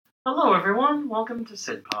Hello, everyone. Welcome to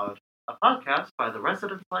SIDPod, a podcast by the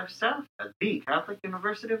Residence Life staff at the Catholic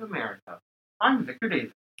University of America. I'm Victor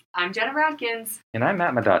Davis. I'm Jenna Atkins. And I'm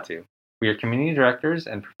Matt Madatu. We are community directors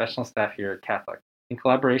and professional staff here at Catholic. In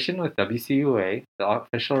collaboration with WCUA, the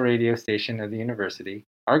official radio station of the university,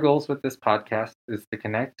 our goals with this podcast is to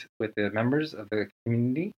connect with the members of the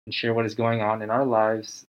community and share what is going on in our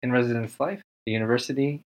lives in residence life, the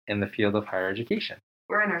university, and the field of higher education.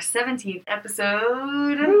 We're in our 17th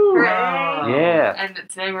episode. Woo! Hooray! Wow. Yeah. And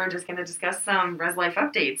today we're just going to discuss some Res Life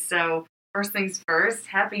updates. So, first things first,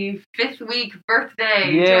 happy 5th week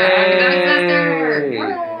birthday to our academic sister. Yay!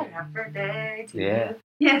 Hooray! Happy birthday to Yeah. you.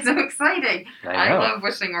 Yeah, so exciting. I know. love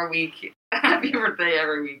wishing our week happy birthday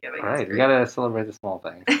every week. I think Right, it's we great. gotta celebrate the small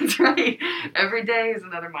things. That's right. Every day is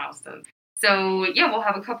another milestone. So, yeah, we'll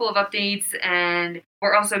have a couple of updates, and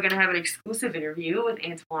we're also going to have an exclusive interview with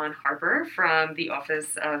Antoine Harper from the Office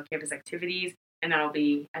of Campus Activities, and that'll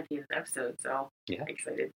be at the end of the episode. So, Yeah.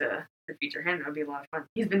 excited to feature him. That'll be a lot of fun.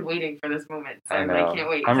 He's been waiting for this moment, so I I know. can't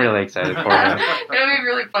wait. I'm So- really excited for him. It'll be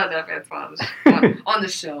really fun to have Antoine on the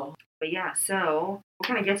show. But yeah, so we'll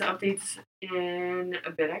kind of get to updates in a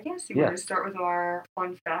bit, I guess. You Yeah. want to start with our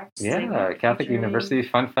fun facts? Yeah, segment Catholic featuring- University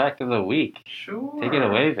Fun Fact of the Week. Sure. Take it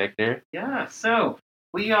away, Victor. Yeah, so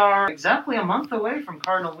we are exactly a month away from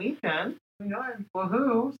Cardinal Weekend. Oh my God.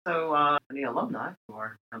 Woohoo! So, any alumni who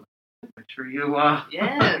are make sure you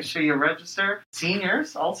Yes. make sure you register.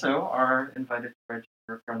 Seniors also are invited to register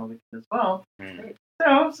for Cardinal Weekend as well. Mm.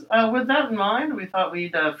 So, with that in mind, we thought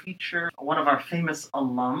we'd feature one of our famous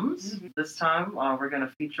alums. Mhm. This time, we're going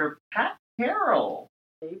to feature Pat Carroll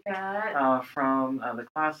Hey, Pat. from the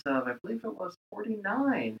class of, I believe it was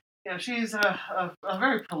 49. Yeah, she's a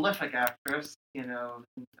very prolific actress,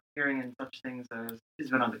 appearing in such things as she's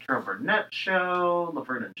been on the Carol Burnett Show,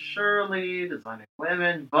 Laverne and Shirley, Designing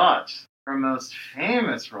Women, but her most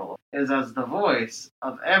famous role is as the voice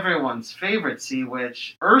of everyone's favorite sea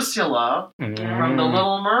witch, Ursula, from The Mm.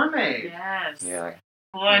 Little Mermaid. Yes. Yeah.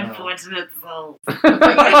 Unfortunate souls. I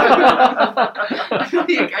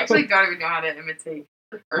actually don't even know how to imitate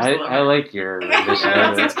Ursula. I like your rendition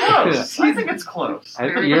Yeah, of it's it. close. I think it's close. I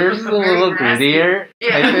think Very- yours is a very little raspy. grittier.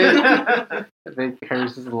 Yeah. I think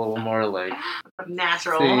hers is a little more like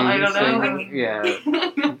Natural. Sing- I don't know. sing, yeah.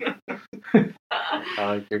 I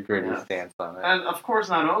like your gritty Yes. stance on it. And of course,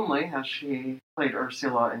 not only has she played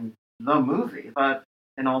Ursula in the movie, but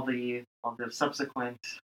in all the subsequent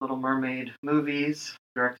Little Mermaid movies,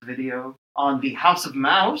 direct video, on the House of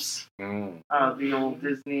Mouse, Mm. the old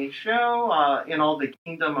Disney show, in all the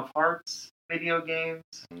Kingdom of Hearts video games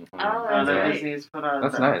Mhm. Oh, that that's right. Disney's put out.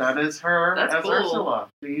 That's that, nice. that is her That's as cool. Ursula.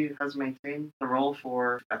 She has maintained the role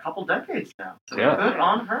for a couple decades now. So Yeah. good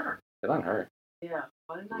on her. Good on her. Yeah.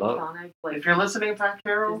 What an Love- iconic If you're listening, Pat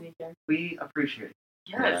Carroll, Disney character. we appreciate it.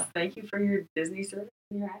 Yes. Yeah. Thank you for your Disney service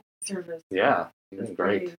and your acting service. Yeah. That's She's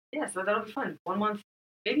great. Yeah, so that'll be fun. 1 month,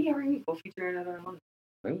 maybe every week we'll feature another one.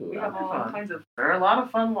 Ooh, We that'd have be all fun. kinds of. There are a lot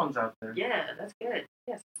of fun ones out there. Yeah, that's good.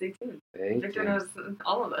 Yes, stay tuned. stay Victor tuned. knows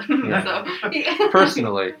all of them. Yeah. So,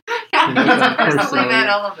 Personally. yeah, knows them personally personally. met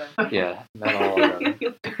all of them. Yeah, not all of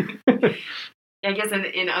them. I guess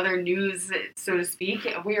in other news, so to speak,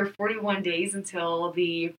 we are 41 days until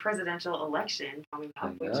the presidential election coming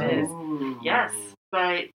up, which know. is Ooh. yes,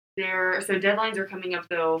 but so deadlines are coming up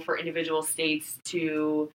though for individual states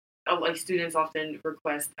to like students often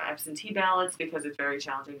request absentee ballots because it's very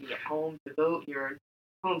challenging to get home to vote in your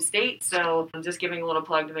home state. So I'm just giving a little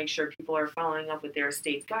plug to make sure people are following up with their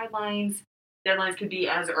state's guidelines. Deadlines could be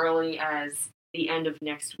as early as the end of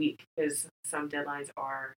next week because some deadlines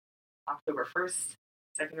are October 1st,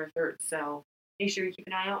 2nd, or 3rd. So make sure you keep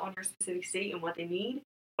an eye out on your specific state and what they need.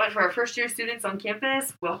 But for our first year students on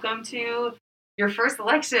campus, welcome to your first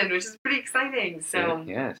election, which is pretty exciting. So,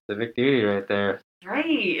 yeah, civic duty right there. right,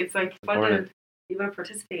 it's like fun to Important. be able to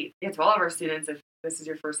participate. Yeah, to all of our students, if this is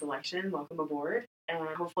your first election, welcome aboard. And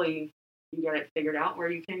hopefully you get it figured out where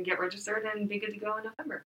you can get registered and be good to go in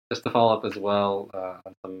November. Just to follow up as well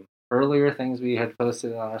on some earlier things we had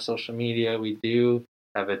posted on our social media, we do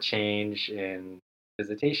have a change in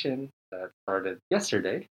visitation that started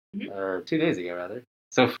yesterday, Mhm. or 2 days ago rather.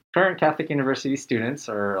 So current Catholic University students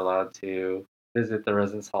are allowed to visit the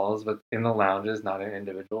residence halls, but in the lounges, not in an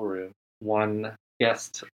individual room. One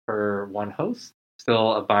guest per one host,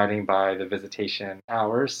 still abiding by the visitation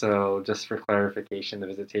hours. So just for clarification, the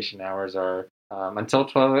visitation hours are until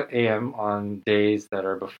 12 a.m. on days that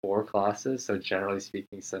are before classes. So generally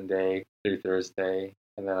speaking, Sunday through Thursday,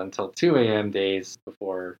 and then until 2 a.m. days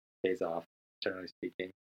before days off, generally speaking,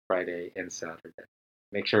 Friday and Saturday.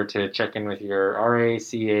 Make sure to check in with your RA,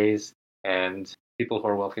 CAs, and people who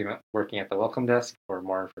are working at the welcome desk for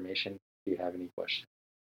more information if you have any questions.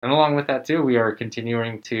 And along with that, too, we are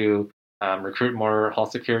continuing to recruit more hall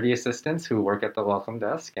security assistants who work at the welcome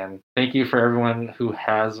desk. And thank you for everyone who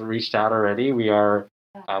has reached out already. We are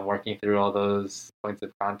working through all those points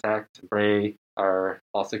of contact. Bray, our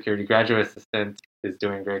hall security graduate assistant, is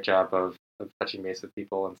doing a great job of touching base with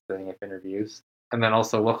people and setting up interviews. And then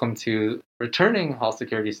also welcome to returning hall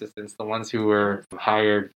security assistants, the ones who were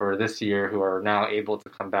hired for this year who are now able to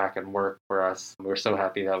come back and work for us. We're so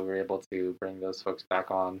happy that we were able to bring those folks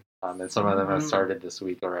back on. And some of them have started this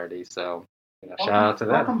week already. So shout out to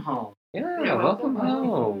them. Welcome home. Yeah, welcome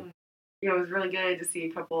home. Yeah, it was really good to see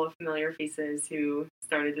a couple of familiar faces who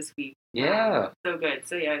started this week. Yeah. So good.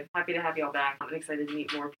 So yeah, happy to have you all back. I'm excited to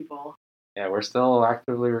meet more people. Yeah, we're still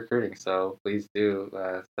actively recruiting, so please do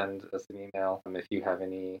send us an email if you have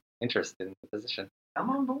any interest in the position. Come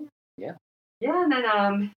on board. Yeah. Yeah, and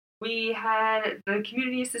then we had the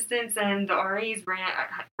community assistants and the RAs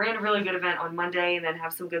ran a really good event on Monday, and then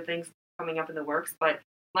have some good things coming up in the works. But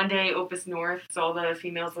Monday, Opus North, so all the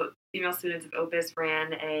female students of Opus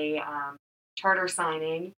ran a charter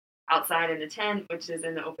signing outside in the tent, which is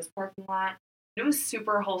in the Opus parking lot. It was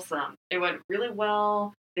super wholesome. It went really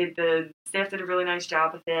well. The staff did a really nice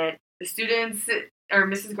job with it. The students, or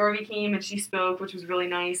Mrs. Garvey came and she spoke, which was really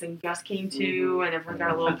nice, and Gus came too, and everyone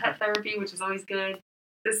got a little pet therapy, which was always good.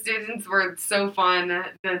 The students were so fun. The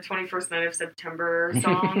 21st Night of September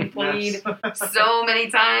song played so many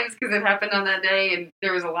times because it happened on that day, and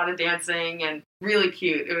there was a lot of dancing and really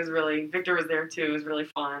cute. It was really, Victor was there too. It was really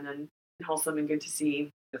fun and wholesome and good to see.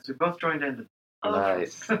 Yes, we both joined in.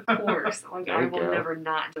 Nice. Of course. Like, I will never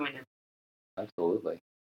not join in. Absolutely.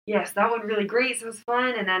 Yes, that went really great. So it was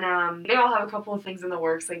fun. And then they all have a couple of things in the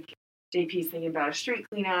works. Like JP's thinking about a street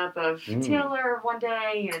cleanup of Taylor one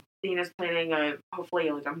day, and Dana's planning hopefully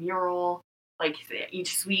a mural. Like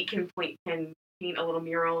each suite can paint a little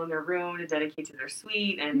mural in their room to dedicate to their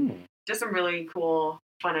suite, and just some really cool,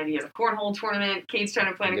 fun ideas. A cornhole tournament. Kate's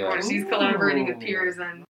trying to plan a cornhole. She's collaborating with peers,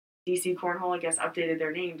 and DC Cornhole, I guess, updated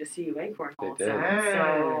their name to CUA Cornhole. They did.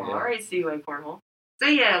 All right, CUA Cornhole. So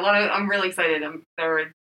yeah, I'm really excited.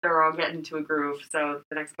 They're all getting into a groove. So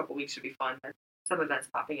the next couple weeks should be fun. But some events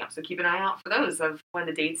popping up. So keep an eye out for those of when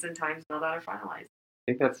the dates and times and all that are finalized. I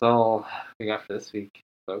think that's all we got for this week,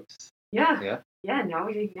 folks. Yeah. Now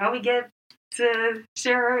we get to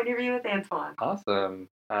share our interview with Antoine. Awesome.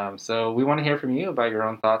 So we want to hear from you about your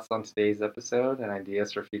own thoughts on today's episode and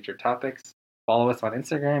ideas for future topics. Follow us on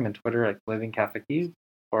Instagram and Twitter at Living Catholic Youth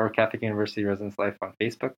or Catholic University Residence Life on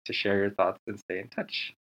Facebook to share your thoughts and stay in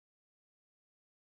touch.